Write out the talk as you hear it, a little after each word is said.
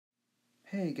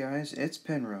Hey guys, it's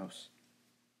Penrose.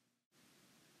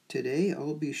 Today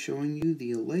I'll be showing you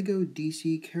the Lego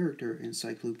DC Character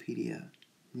Encyclopedia,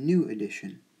 new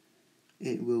edition.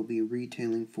 It will be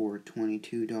retailing for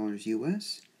 $22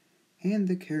 US, and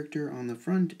the character on the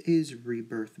front is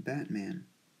Rebirth Batman.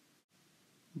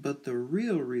 But the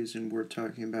real reason we're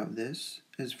talking about this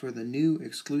is for the new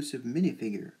exclusive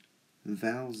minifigure,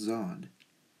 Val-Zod.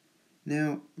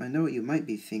 Now, I know what you might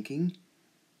be thinking.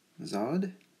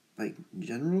 Zod? Like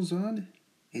General Zod?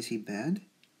 Is he bad?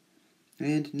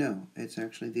 And no, it's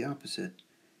actually the opposite.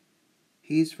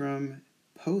 He's from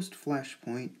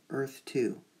post-Flashpoint Earth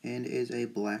 2 and is a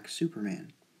black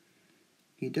Superman.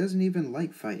 He doesn't even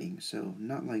like fighting, so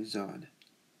not like Zod.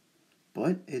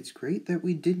 But it's great that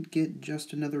we didn't get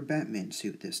just another Batman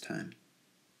suit this time.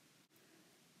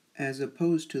 As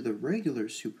opposed to the regular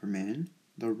Superman,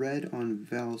 the red on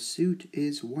Val's suit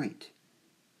is white,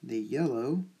 the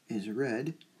yellow is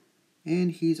red,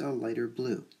 and he's a lighter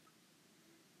blue.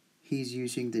 He's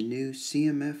using the new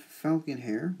CMF Falcon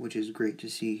hair, which is great to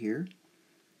see here.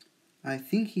 I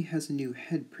think he has a new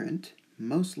head print,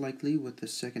 most likely with the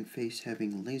second face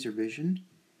having laser vision,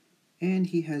 and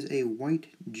he has a white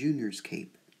Junior's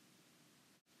cape.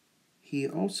 He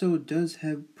also does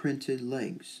have printed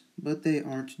legs, but they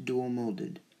aren't dual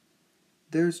molded.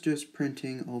 There's just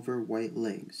printing over white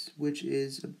legs, which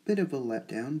is a bit of a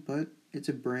letdown, but it's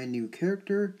a brand new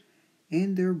character,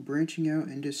 and they're branching out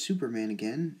into Superman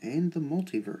again and the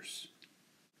multiverse.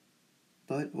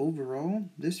 But overall,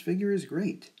 this figure is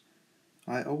great.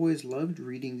 I always loved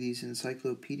reading these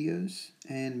encyclopedias,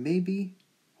 and maybe,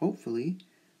 hopefully,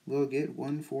 we'll get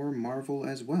one for Marvel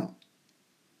as well.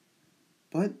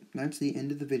 But that's the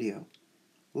end of the video.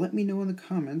 Let me know in the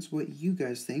comments what you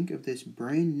guys think of this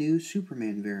brand new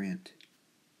Superman variant.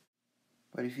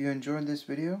 But if you enjoyed this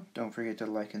video, don't forget to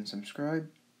like and subscribe.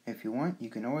 If you want,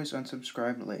 you can always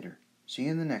unsubscribe later. See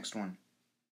you in the next one.